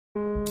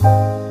Hello.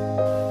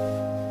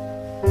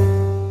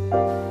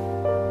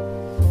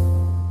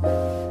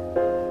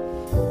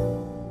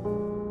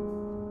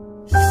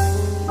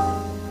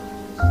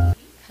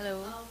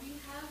 We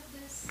have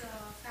this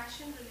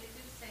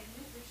fashion-related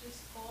segment which is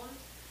called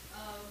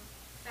uh,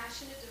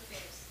 Fashionette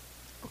Affairs.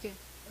 Okay.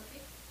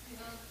 Okay.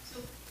 So,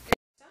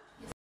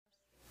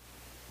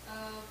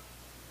 uh,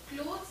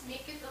 clothes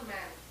maketh a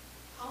man.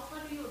 How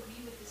far do you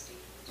agree with this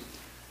statement?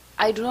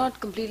 I do not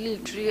completely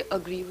literally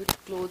agree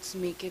with clothes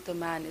make it a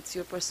man. It's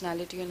your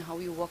personality and how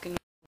you walk in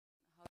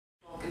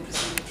and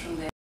proceed it from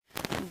there.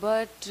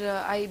 But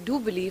I do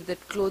believe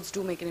that clothes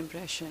do make an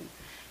impression.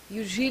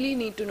 You really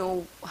need to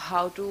know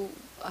how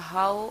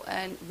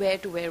and where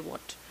to wear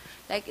what.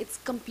 Like, it's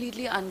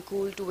completely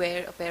uncool to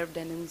wear a pair of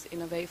denims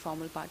in a very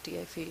formal party,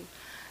 I feel.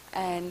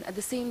 And at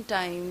the same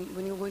time,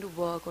 when you're going to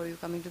work or you're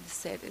coming to the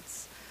set,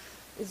 it's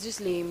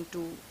just lame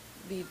to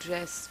be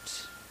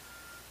dressed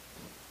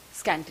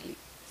scantily.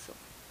 So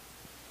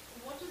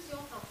What is your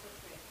comfort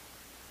wear?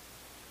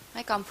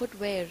 my comfort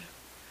wear,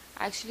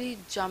 actually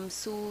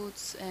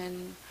jumpsuits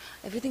and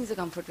everything's a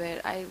comfort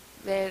wear. I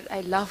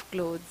love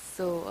clothes,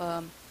 so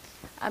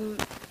I'm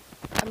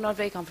I'm not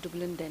very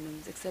comfortable in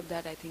denims. Except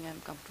that I think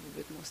I'm comfortable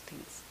with most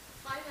things.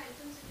 5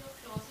 items in your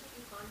closet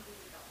you can't do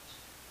without.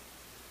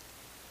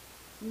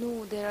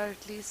 No, there are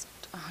at least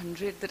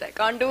 100 that I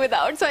can't do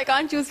without, so I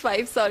can't choose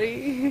five.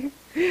 Sorry.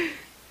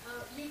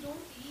 You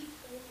don't leave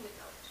home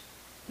without.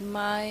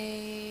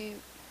 My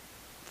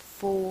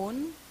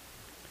phone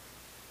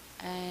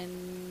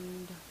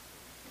and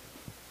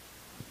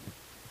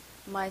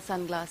my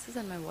sunglasses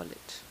and my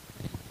wallet.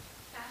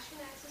 Fashion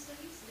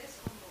accessories, less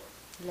or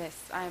more? Less.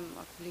 I'm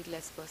a complete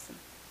less person.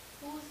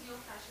 Who's your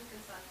fashion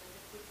consultant?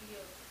 It could be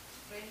a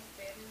friend,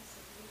 parents,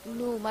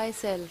 sibling, or No,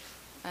 myself.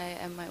 I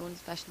am my own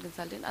fashion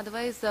consultant.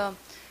 Otherwise, there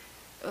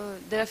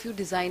are a few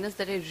designers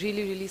that I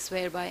really, really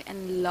swear by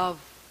and love.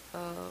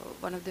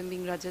 One of them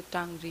being Rajat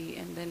Tangri,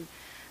 and then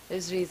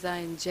there's Reza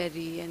and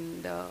Jerry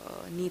and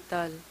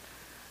Neetal.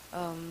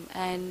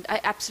 And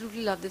I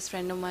absolutely love this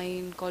friend of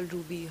mine called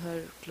Ruby,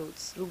 her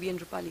clothes. Ruby and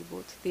Rupali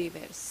both. They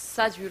wear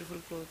such beautiful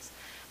clothes.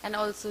 And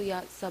also,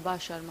 yeah, Sabha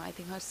Sharma. I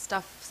think her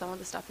stuff, some of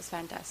the stuff is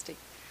fantastic.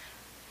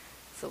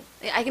 So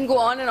I can go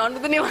on and on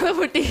with the name of the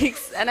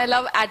boutiques. And I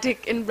love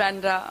Attic in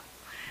Bandra.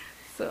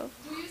 So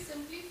do you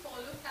simply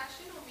follow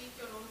fashion or make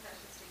your own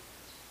fashion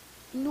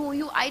statement?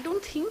 no, I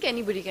don't think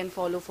anybody can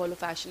follow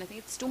fashion. I think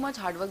it's too much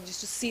hard work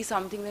just to see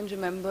something, then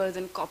remember,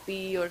 then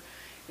copy, or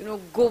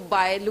go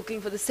by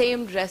looking for the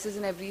same dresses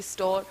in every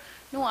store.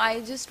 No,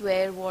 I just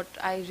wear what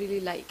I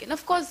really like. And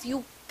of course,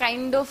 you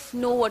kind of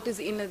know what is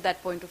in at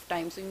that point of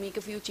time, so you make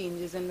a few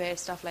changes and wear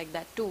stuff like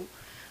that too.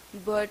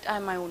 But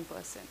I'm my own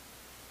person.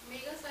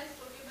 Mega size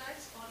tote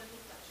bags or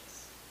little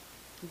clutches?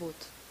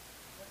 Both.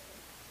 Okay.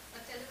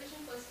 A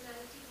television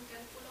personality who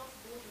can pull off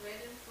both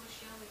red and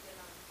fuchsia with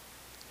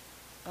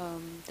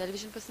elan.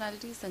 Television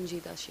personality,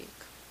 Sanjeeda Sheikh.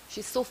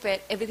 She's so fair,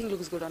 everything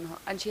looks good on her.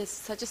 And she has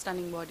such a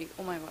stunning body.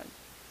 Oh my god.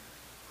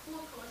 Who,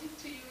 according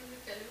to you, in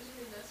the television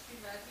industry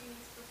badly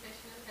needs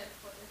professional help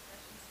for their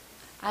fashion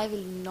sense? I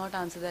will not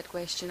answer that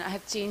question. I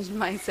have changed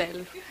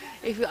myself.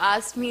 If you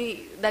asked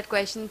me that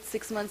question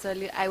 6 months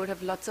earlier, I would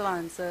have lots of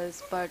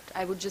answers, but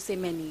I would just say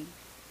many.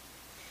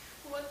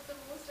 What's the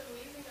most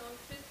amazing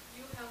outfit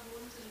you have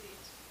worn till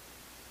date?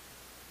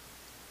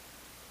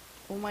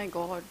 Oh my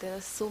god, there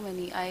are so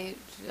many. I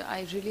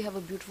really have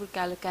a beautiful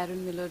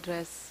Karen Miller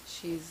dress.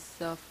 She's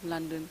from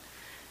London.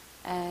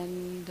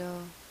 And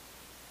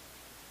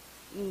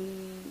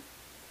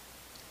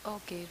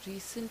okay,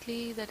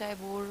 recently that I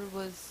wore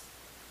was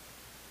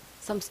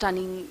some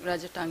stunning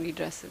Rajatangli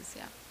dresses,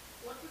 yeah.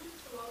 What would you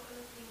throw out on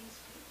a cleaning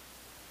spree?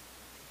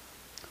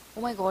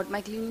 Oh my god,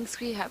 my cleaning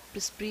spree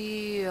happens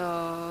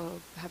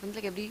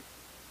like every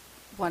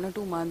 1 or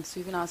 2 months. So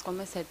you can ask all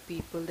my set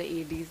people, the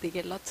ADs, they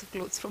get lots of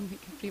clothes from me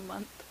every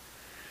month.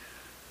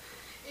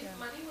 If Yeah.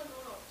 money were no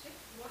object,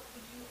 what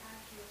would you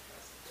add to your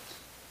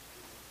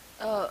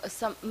closet?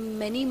 Some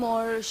many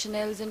more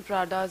Chanels and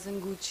Pradas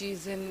and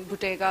Gucci's and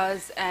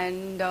Bottegas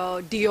and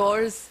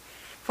Dior's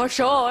for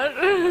sure.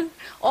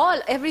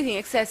 Everything,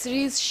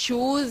 accessories,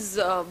 shoes,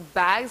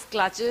 bags,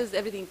 clutches,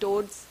 everything,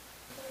 toads.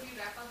 Before we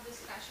wrap up this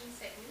fashion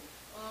segment,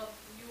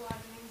 you are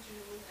doing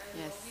Junoon, and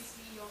Yes.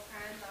 obviously your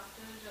fans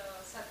after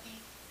Sati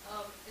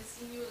is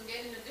seeing you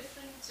again in a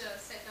different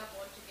setup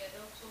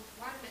altogether. So,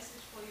 one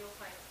message for your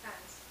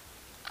fans.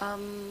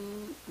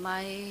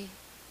 My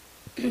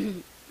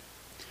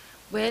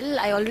well,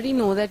 I already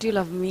know that you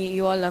love me.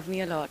 You all love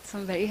me a lot, so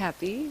I'm very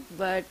happy.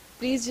 But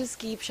please just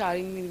keep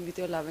showering me with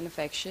your love and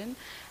affection,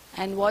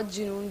 and watch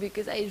Junoon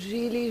because I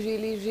really,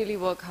 really, really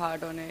work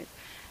hard on it.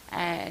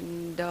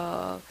 And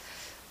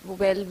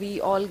well,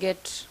 we all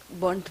get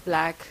burnt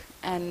black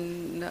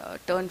and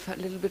turn a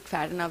little bit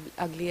fat and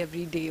ugly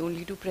every day,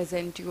 only to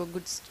present you a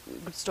good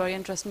story.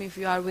 And trust me, if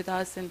you are with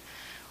us and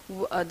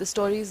the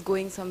story is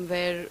going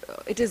somewhere,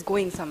 it is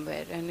going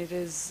somewhere, and it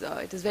is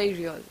very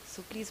real.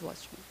 So please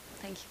watch me.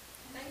 Thank you.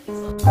 Thank you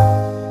so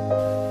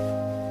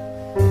much.